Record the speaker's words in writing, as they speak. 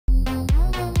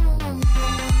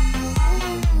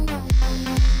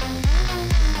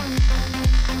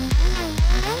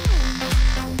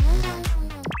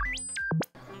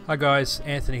Hi guys,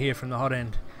 Anthony here from the Hot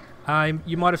End.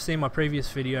 You might have seen my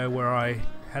previous video where I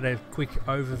had a quick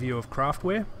overview of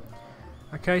craftware.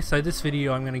 Okay, so this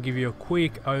video I'm going to give you a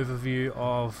quick overview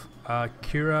of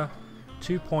CURA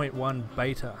 2.1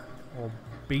 beta or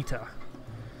beta.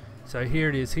 So here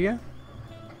it is here.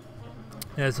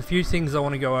 There's a few things I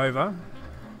want to go over.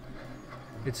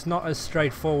 It's not as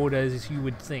straightforward as you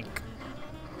would think.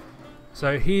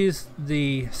 So here's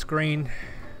the screen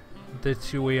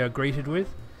that we are greeted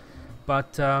with.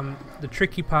 But the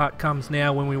tricky part comes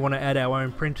now when we want to add our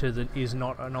own printer that is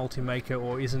not an Ultimaker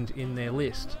or isn't in their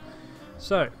list.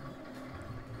 So,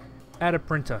 add a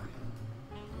printer.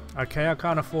 Okay, I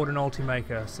can't afford an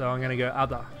Ultimaker, so I'm going to go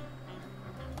other.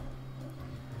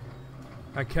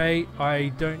 Okay, I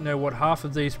don't know what half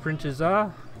of these printers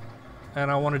are, and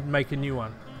I want to make a new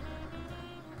one.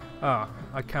 Ah,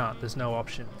 I can't, there's no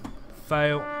option.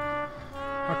 Fail.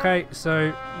 Okay,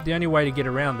 so the only way to get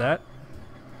around that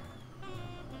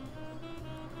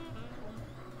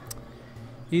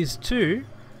is to,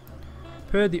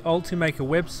 per the Ultimaker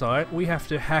website, we have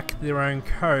to hack their own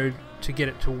code to get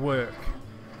it to work,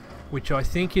 which I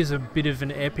think is a bit of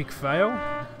an epic fail,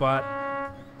 but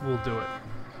we'll do it.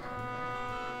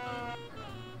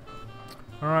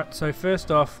 Alright, so first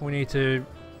off we need to,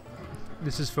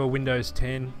 this is for Windows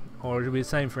 10, or it'll be the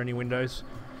same for any Windows.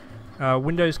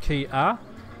 Windows key R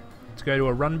to go to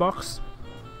a run box,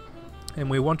 and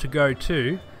we want to go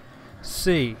to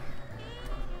C,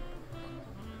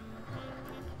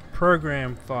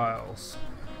 program files.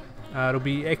 It'll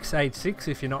be x86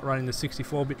 if you're not running the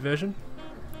 64-bit version.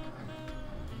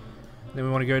 Then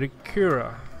we want to go to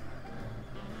CURA.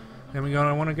 Then we're going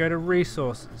to want to go to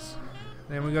resources.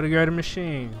 Then we've got to go to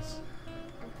machines.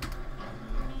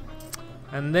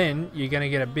 And then you're going to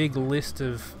get a big list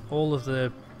of all of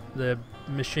the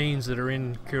machines that are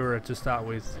in CURA to start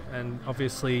with. And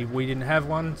obviously we didn't have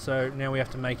one, so now we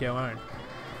have to make our own.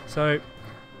 So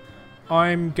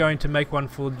I'm going to make one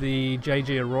for the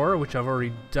JG Aurora, which I've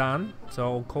already done, so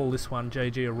I'll call this one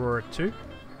JG Aurora 2.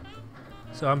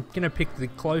 So I'm going to pick the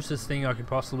closest thing I could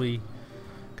possibly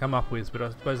come up with, but I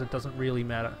suppose it doesn't really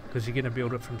matter because you're going to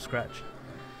build it from scratch.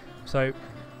 So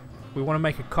we want to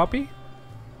make a copy.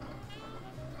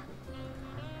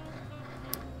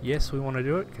 Yes, we want to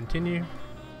do it. Continue.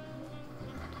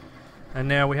 And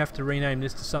now we have to rename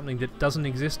this to something that doesn't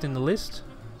exist in the list.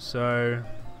 So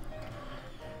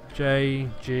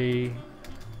JG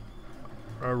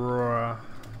Aurora,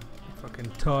 if I can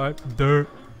type,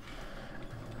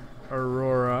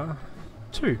 Aurora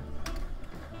 2.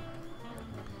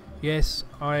 Yes,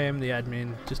 I am the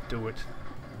admin, just do it.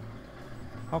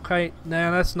 Okay,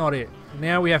 now that's not it.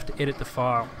 Now we have to edit the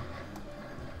file.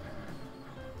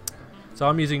 So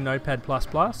I'm using Notepad++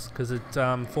 because it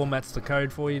formats the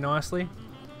code for you nicely.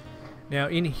 Now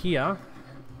in here,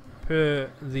 per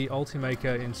the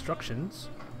Ultimaker instructions,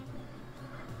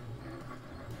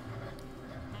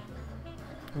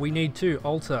 we need to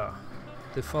alter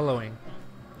the following.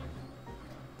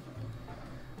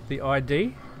 The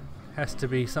ID has to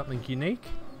be something unique,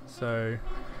 so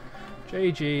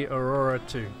JG Aurora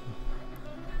 2.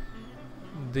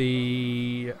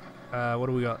 The what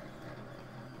do we got?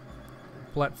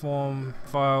 Platform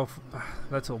file.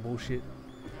 That's all bullshit.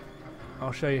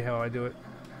 I'll show you how I do it.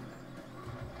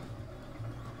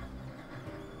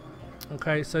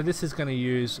 Okay, so this is going to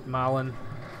use Marlin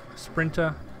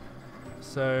Sprinter.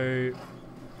 So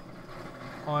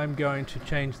I'm going to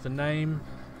change the name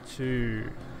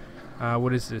to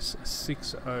what is this,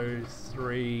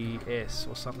 603S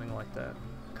or something like that.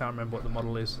 Can't remember what the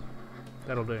model is.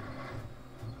 That'll do.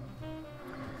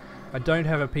 I don't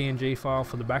have a PNG file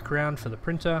for the background for the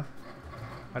printer.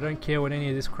 I don't care what any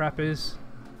of this crap is.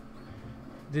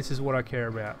 This is what I care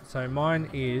about. So mine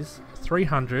is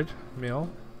 300mm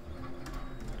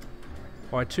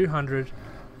by 200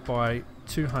 by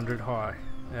 200 high,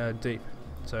 deep.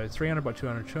 So 300 by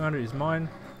 200. 200 is mine.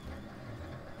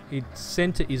 Its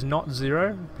center is not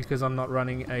 0 because I'm not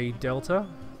running a delta,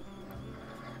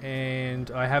 and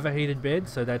I have a heated bed,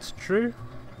 so that's true.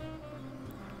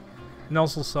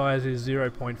 Nozzle size is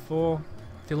 0.4,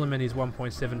 filament is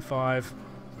 1.75,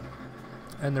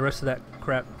 and the rest of that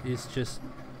crap is just,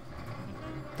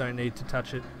 don't need to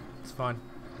touch it, it's fine.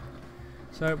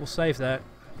 So we'll save that.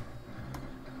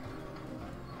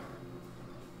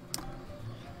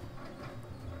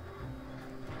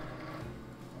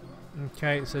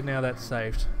 Okay, so now that's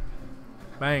saved.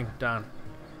 Bang, done.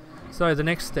 So the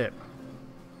next step.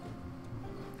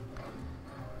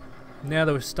 Now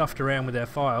that we've stuffed around with our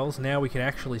files, now we can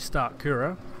actually start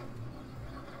CURA.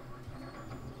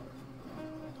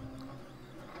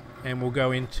 And we'll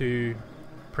go into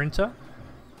printer.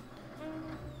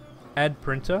 add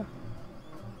printer,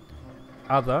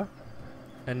 other,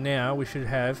 and now we should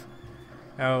have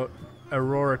our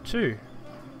Aurora 2.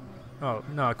 Oh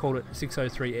no, I called it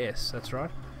 603S, that's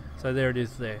right. So there it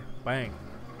is there, bang.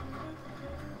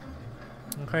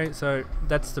 Okay, so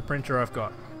that's the printer I've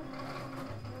got.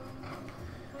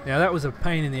 Now that was a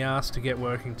pain in the ass to get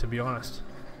working, to be honest.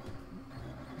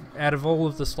 Out of all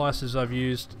of the slicers I've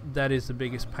used, that is the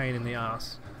biggest pain in the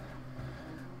ass.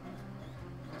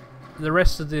 The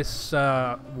rest of this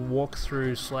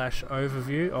walkthrough slash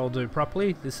overview I'll do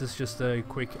properly. This is just a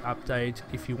quick update.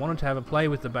 If you wanted to have a play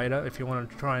with the beta, if you want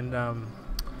to try and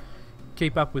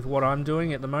keep up with what I'm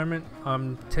doing at the moment,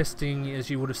 I'm testing, as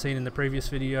you would have seen in the previous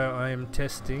video, I am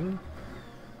testing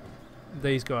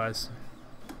these guys.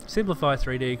 Simplify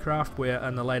 3D Craftware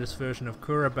and the latest version of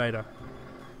CURA beta.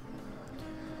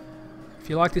 If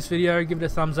you like this video, give it a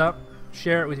thumbs up,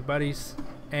 share it with your buddies,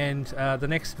 and the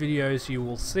next videos you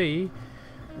will see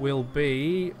will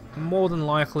be more than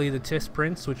likely the test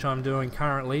prints, which I'm doing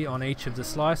currently on each of the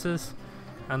slices,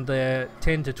 and they're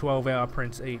 10 to 12 hour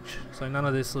prints each. So none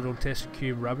of this little test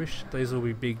cube rubbish, these will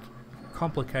be big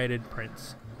complicated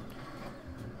prints.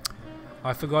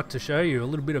 I forgot to show you a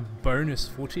little bit of bonus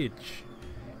footage.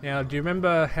 Now, do you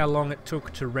remember how long it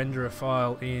took to render a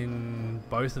file in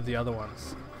both of the other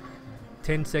ones?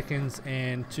 10 seconds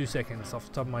and 2 seconds off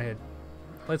the top of my head.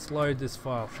 Let's load this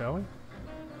file, shall we?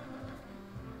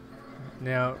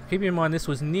 Now, keep in mind this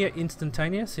was near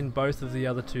instantaneous in both of the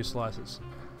other two slices.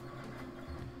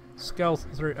 Skull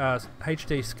through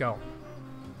HD skull.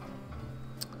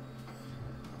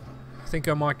 I think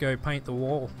I might go paint the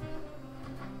wall.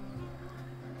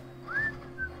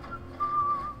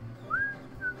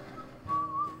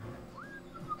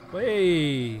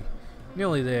 Whey!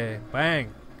 Nearly there.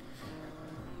 Bang!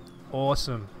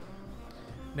 Awesome.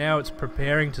 Now it's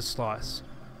preparing to slice.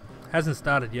 Hasn't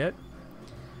started yet.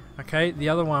 Okay, the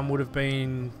other one would have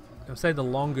been, I'll say the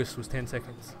longest was 10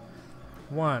 seconds.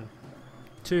 1,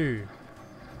 2,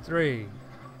 3,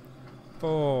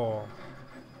 4,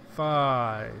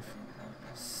 5,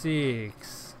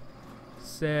 6,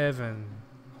 7,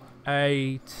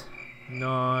 8,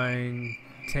 9,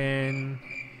 10,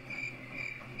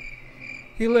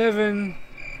 11,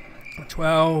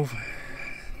 12,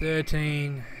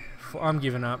 13, I'm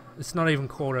giving up. It's not even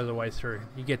quarter of the way through.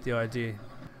 You get the idea.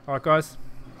 Alright guys,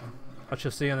 I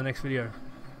shall see you on the next video.